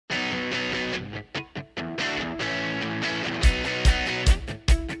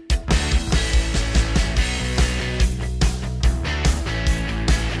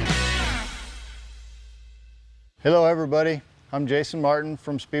Hello everybody, I'm Jason Martin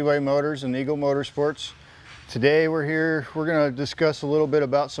from Speedway Motors and Eagle Motorsports. Today we're going to discuss a little bit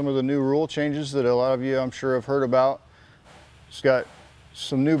about some of the new rule changes that a lot of you I'm sure have heard about. It's got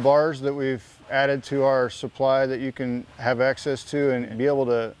some new bars that we've added to our supply that you can have access to and be able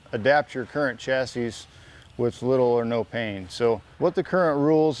to adapt your current chassis with little or no pain. So what the current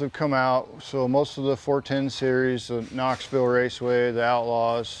rules have come out, so most of the 410 series, the Knoxville Raceway, the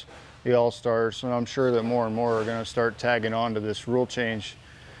Outlaws, the All-Stars, and I'm sure that more and more are going to start tagging on to this rule change,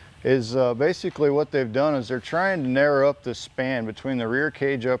 is basically what they've done is they're trying to narrow up the span between the rear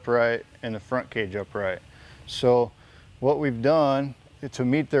cage upright and the front cage upright. So what we've done to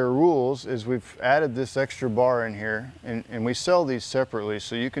meet their rules is we've added this extra bar in here, and we sell these separately,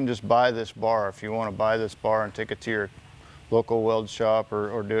 so you can just buy this bar if you want to buy this bar and take it to your local weld shop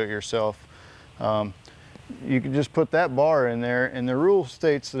or do it yourself. You can just put that bar in there, and the rule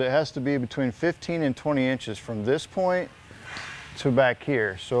states that it has to be between 15 and 20 inches from this point to back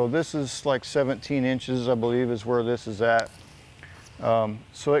here. So this is like 17 inches, I believe, is where this is at.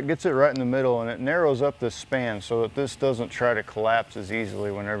 So it gets it right in the middle, and it narrows up this span so that this doesn't try to collapse as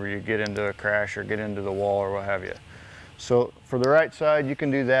easily whenever you get into a crash or get into the wall or what have you. So for the right side, you can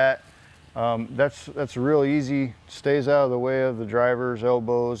do that. That's real easy, stays out of the way of the driver's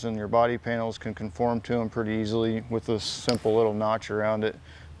elbows, and your body panels can conform to them pretty easily with a simple little notch around it.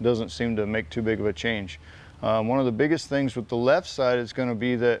 It doesn't seem to make too big of a change. One of the biggest things with the left side is going to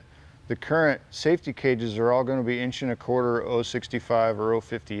be that the current safety cages are all going to be 1¼ inch 065 or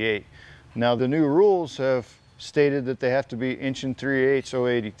 058. Now the new rules have stated that they have to be 1¾ inch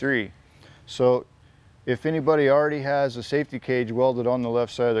 083. So if anybody already has a safety cage welded on the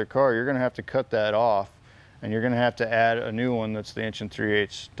left side of their car, you're going to have to cut that off, and you're going to have to add a new one that's the 1¾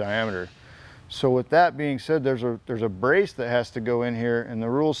 inch diameter. So with that being said, there's a brace that has to go in here, and the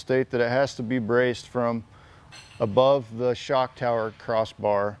rules state that it has to be braced from above the shock tower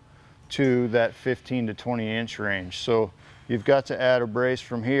crossbar to that 15 to 20 inch range. So you've got to add a brace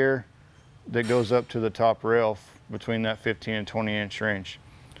from here that goes up to the top rail between that 15 and 20 inch range.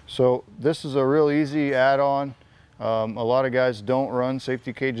 So this is a real easy add-on. A lot of guys don't run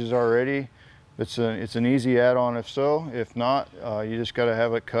safety cages already. It's an easy add-on if so. If not, you just got to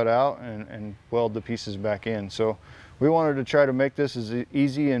have it cut out and weld the pieces back in. So we wanted to try to make this as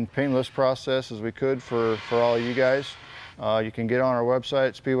easy and painless process as we could for all you guys. You can get on our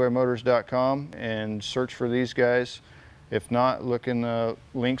website, speedwaymotors.com, and search for these guys. If not, look in the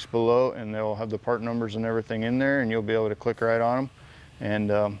links below, and they'll have the part numbers and everything in there, and you'll be able to click right on them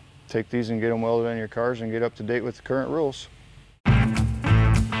and take these and get them welded on your cars and get up to date with the current rules.